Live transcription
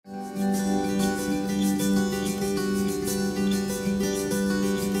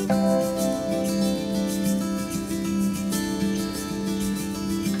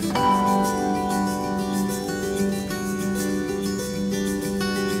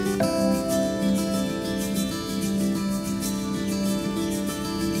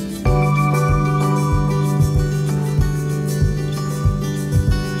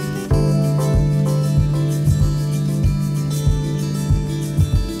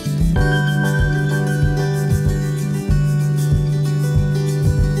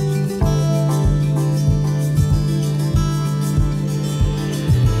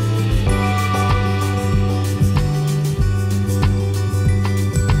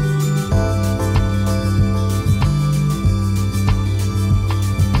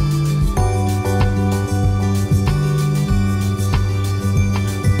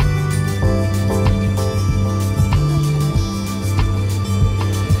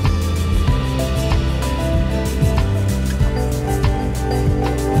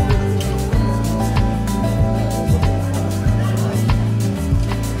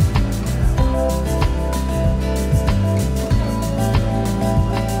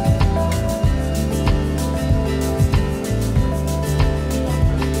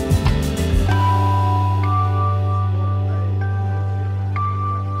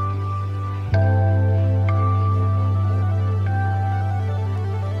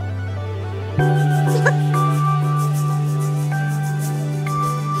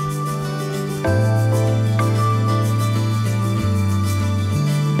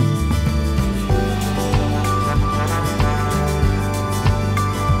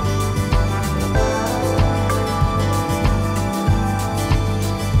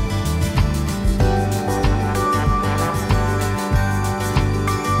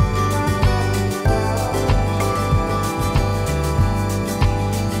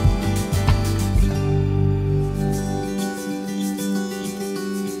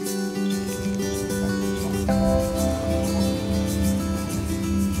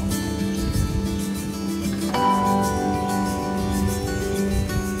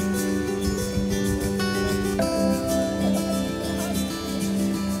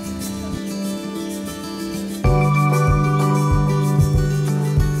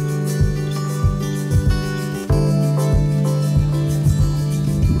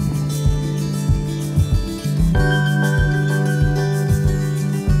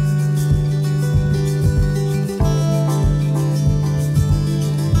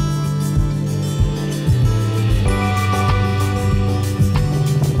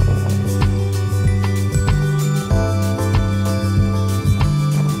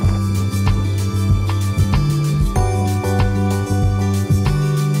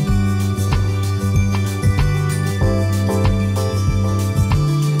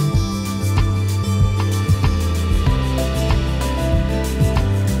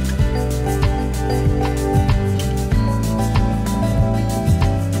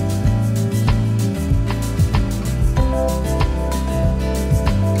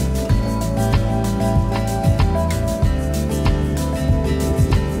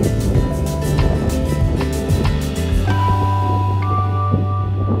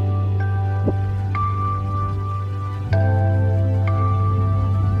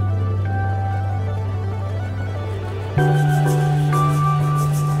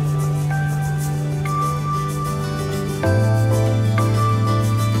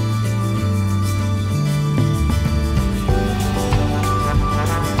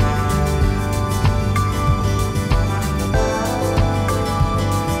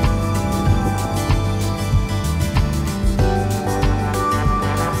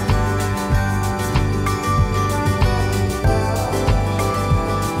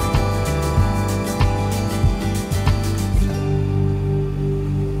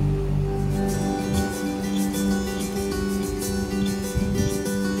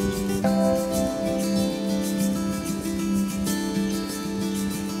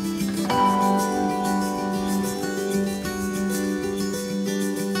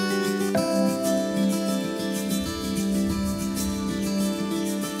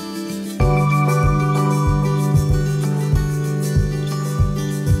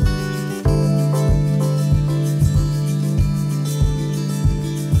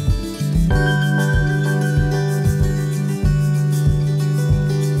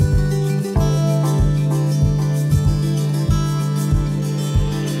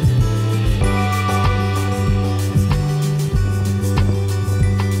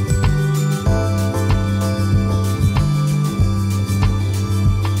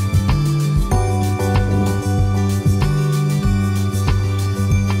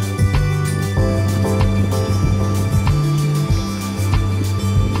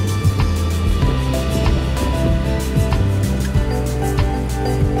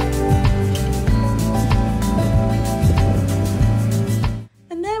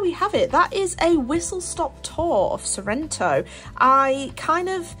we have it. That is a whistle-stop tour of Sorrento. I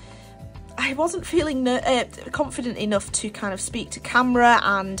wasn't feeling confident enough to kind of speak to camera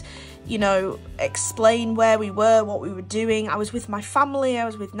and, you know, explain where we were, what we were doing. I was with my family, I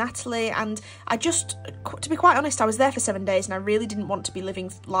was with Natalie, and I just, to be quite honest, I was there for 7 days and I really didn't want to be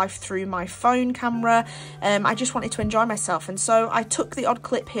living life through my phone camera. I just wanted to enjoy myself, and so I took the odd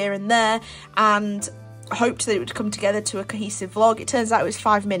clip here and there and hoped that it would come together to a cohesive vlog. It turns out it was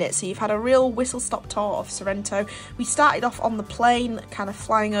 5 minutes, so you've had a real whistle-stop tour of Sorrento. We started off on the plane, kind of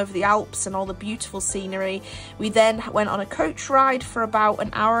flying over the Alps and all the beautiful scenery. We then went on a coach ride for about an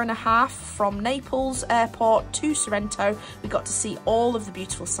hour and a half from Naples airport to Sorrento. We got to see all of the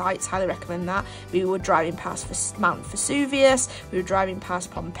beautiful sights, highly recommend that. We were driving past Mount Vesuvius, we were driving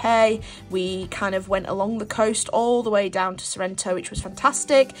past Pompeii. We kind of went along the coast all the way down to Sorrento, which was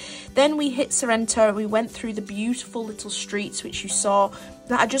fantastic. Then we hit Sorrento and we went through the beautiful little streets which you saw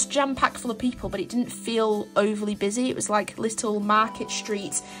that are just jam-packed full of people, but it didn't feel overly busy. It was like little market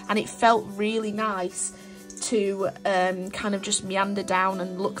streets, and it felt really nice to kind of just meander down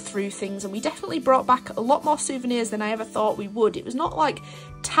and look through things. And we definitely brought back a lot more souvenirs than I ever thought we would. It was not like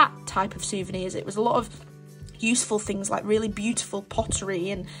tat type of souvenirs, it was a lot of useful things like really beautiful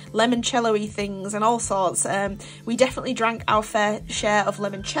pottery and limoncello-y things and all sorts. We definitely drank our fair share of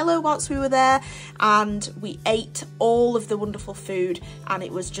limoncello whilst we were there, and we ate all of the wonderful food, and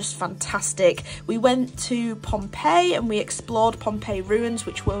it was just fantastic. We went to Pompeii and we explored Pompeii ruins,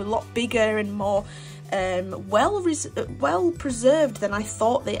 which were a lot bigger and more well preserved than I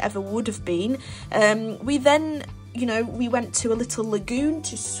thought they ever would have been. We then, you know, we went to a little lagoon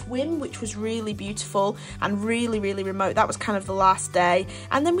to swim, which was really beautiful and really, really remote. That was kind of the last day.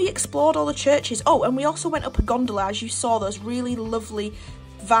 And then we explored all the churches. Oh, and we also went up a gondola, as you saw, those really lovely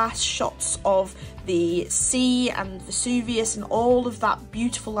vast shots of the sea and Vesuvius and all of that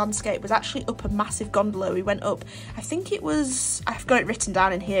beautiful landscape was actually up a massive gondola. We went up, I think it was, I've got it written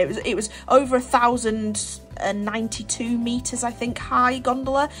down in here, it was over 1,092 meters, I think, high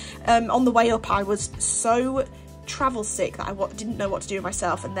gondola. On the way up I was so travel sick that I didn't know what to do with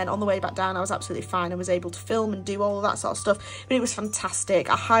myself, and then on the way back down I was absolutely fine. I was able to film and do all of that sort of stuff, but it was fantastic.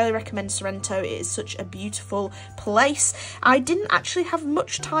 I highly recommend Sorrento. It is such a beautiful place. I didn't actually have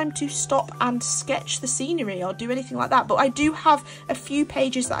much time to stop and sketch the scenery or do anything like that, but I do have a few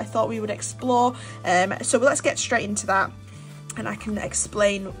pages that I thought we would explore, so let's get straight into that and I can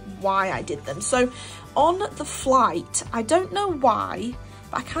explain why I did them. So on the flight, I don't know why,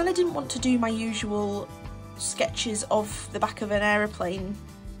 but I kind of didn't want to do my usual sketches of the back of an aeroplane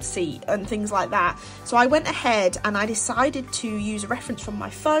seat and things like that, so I went ahead and I decided to use a reference from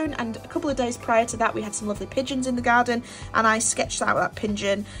my phone. And a couple of days prior to that we had some lovely pigeons in the garden, and I sketched out that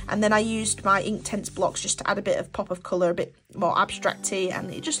pigeon, and then I used my Inktense blocks just to add a bit of pop of colour, a bit more abstract-y,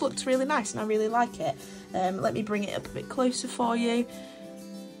 and it just looks really nice and I really like it. Let me bring it up a bit closer for you.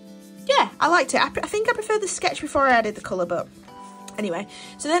 Yeah, I liked it. I think I preferred the sketch before I added the colour, but anyway,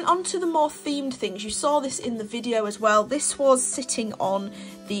 so then on to the more themed things. You saw this in the video as well. This was sitting on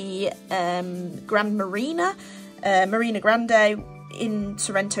the Grand Marina, Marina Grande in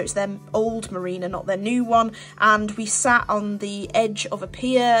Sorrento. It's their old marina, not their new one, and we sat on the edge of a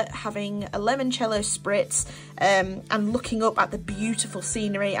pier having a limoncello spritz and looking up at the beautiful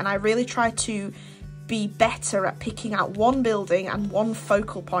scenery, and I really tried to be better at picking out one building and one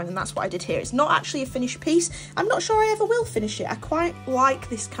focal point, and that's what I did here. It's not actually a finished piece. I'm not sure I ever will finish it. I quite like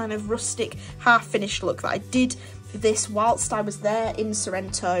this kind of rustic half-finished look that I did this whilst I was there in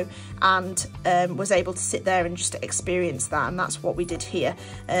Sorrento, and was able to sit there and just experience that, and that's what we did here.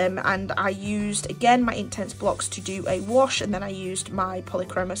 And I used again my Inktense blocks to do a wash, and then I used my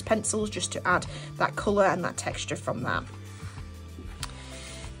polychromos pencils just to add that colour and that texture from that.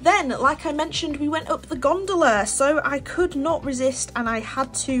 Then, like I mentioned, we went up the gondola, so I could not resist and I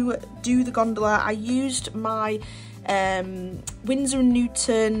had to do the gondola. I used my Winsor &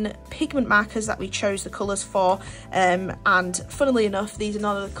 Newton pigment markers that we chose the colours for, and funnily enough, these are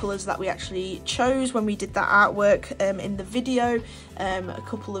none of the colours that we actually chose when we did that artwork in the video a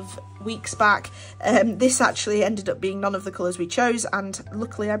couple of weeks back. This actually ended up being none of the colours we chose, and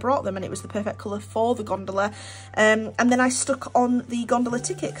luckily I brought them and it was the perfect colour for the gondola. And then I stuck on the gondola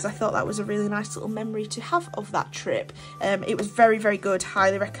ticket because I thought that was a really nice little memory to have of that trip. It was very, very good,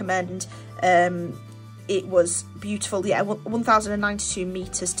 highly recommend. It was beautiful, yeah, 1,092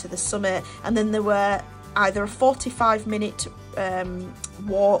 metres to the summit, and then there were either a 45-minute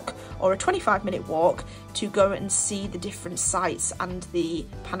walk or a 25-minute walk to go and see the different sites and the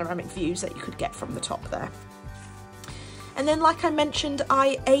panoramic views that you could get from the top there. And then, like I mentioned,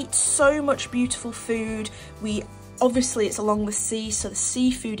 I ate so much beautiful food. We Obviously it's along the sea, so the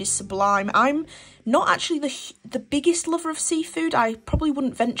seafood is sublime. I'm not actually the biggest lover of seafood. I probably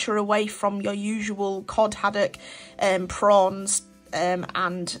wouldn't venture away from your usual cod, haddock, prawns,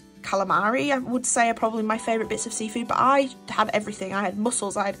 and calamari, I would say, are probably my favourite bits of seafood, but I had everything. I had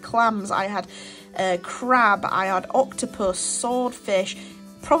mussels, I had clams, I had crab, I had octopus, swordfish,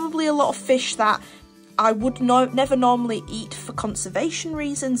 probably a lot of fish that I would never normally eat for conservation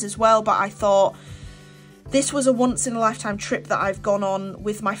reasons as well, but I thought this was a once-in-a-lifetime trip that I've gone on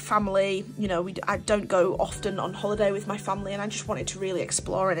with my family. You know, I don't go often on holiday with my family, and I just wanted to really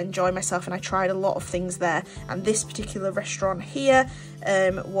explore and enjoy myself, and I tried a lot of things there. And this particular restaurant here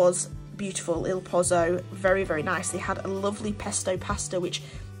was beautiful. Il Pozzo, very, very nice. They had a lovely pesto pasta, which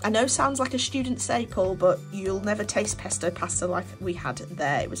I know sounds like a student staple, but you'll never taste pesto pasta like we had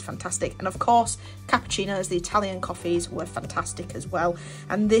there. It was fantastic. And of course, cappuccinos, the Italian coffees, were fantastic as well.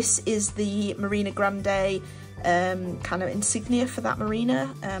 And this is the Marina Grande kind of insignia for that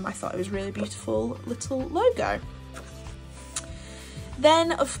marina. I thought it was really beautiful little logo.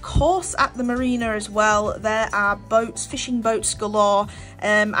 Then, of course, at the marina as well, there are boats, fishing boats galore,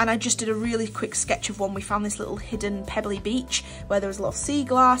 and I just did a really quick sketch of one. We found this little hidden pebbly beach where there was a lot of sea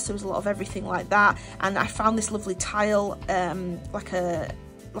glass, there was a lot of everything like that, and I found this lovely tile, like a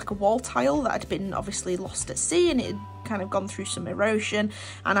wall tile that had been obviously lost at sea, and it had kind of gone through some erosion,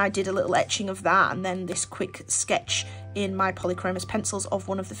 and I did a little etching of that, and then this quick sketch in my polychromos pencils of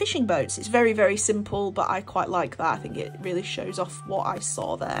one of the fishing boats. It's very, very simple, but I quite like that. I think it really shows off what I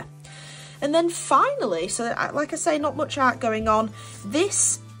saw there. And then finally, so like I say, not much art going on.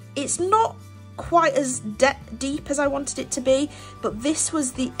 This, it's not quite as deep as I wanted it to be, but this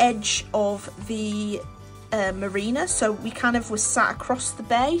was the edge of the marina, so we kind of was sat across the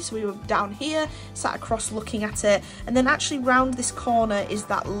bay, so we were down here, sat across looking at it, and then actually round this corner is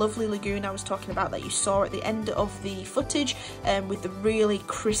that lovely lagoon I was talking about that you saw at the end of the footage, with the really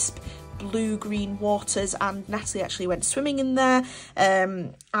crisp blue-green waters, and Natalie actually went swimming in there,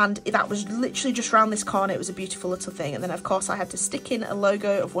 and that was literally just round this corner. It was a beautiful little thing. And then of course I had to stick in a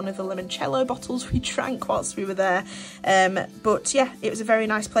logo of one of the limoncello bottles we drank whilst we were there, but yeah, it was a very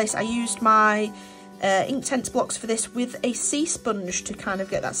nice place. I used my Inktense blocks for this with a sea sponge to kind of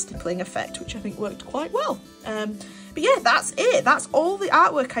get that stippling effect, which I think worked quite well. But yeah, that's it. That's all the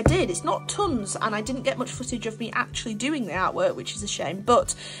artwork I did. It's not tons, and I didn't get much footage of me actually doing the artwork, which is a shame,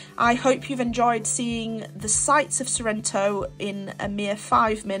 but I hope you've enjoyed seeing the sights of Sorrento in a mere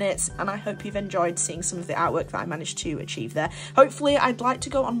 5 minutes, and I hope you've enjoyed seeing some of the artwork that I managed to achieve there. Hopefully, I'd like to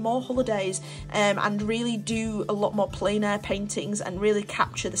go on more holidays and really do a lot more plein air paintings and really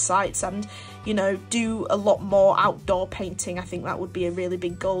capture the sights, and, you know, do a lot more outdoor painting. I think that would be a really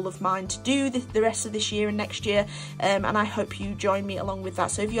big goal of mine to do the rest of this year and next year. And I hope you join me along with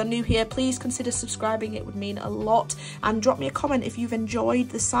that. So if you're new here, please consider subscribing. It would mean a lot. And drop me a comment if you've enjoyed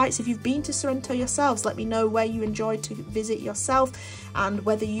the sites. If you've been to Sorrento yourselves, let me know where you enjoyed to visit yourself and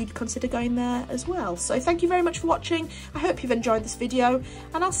whether you'd consider going there as well. So thank you very much for watching. I hope you've enjoyed this video,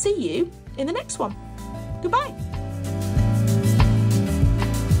 and I'll see you in the next one. Goodbye.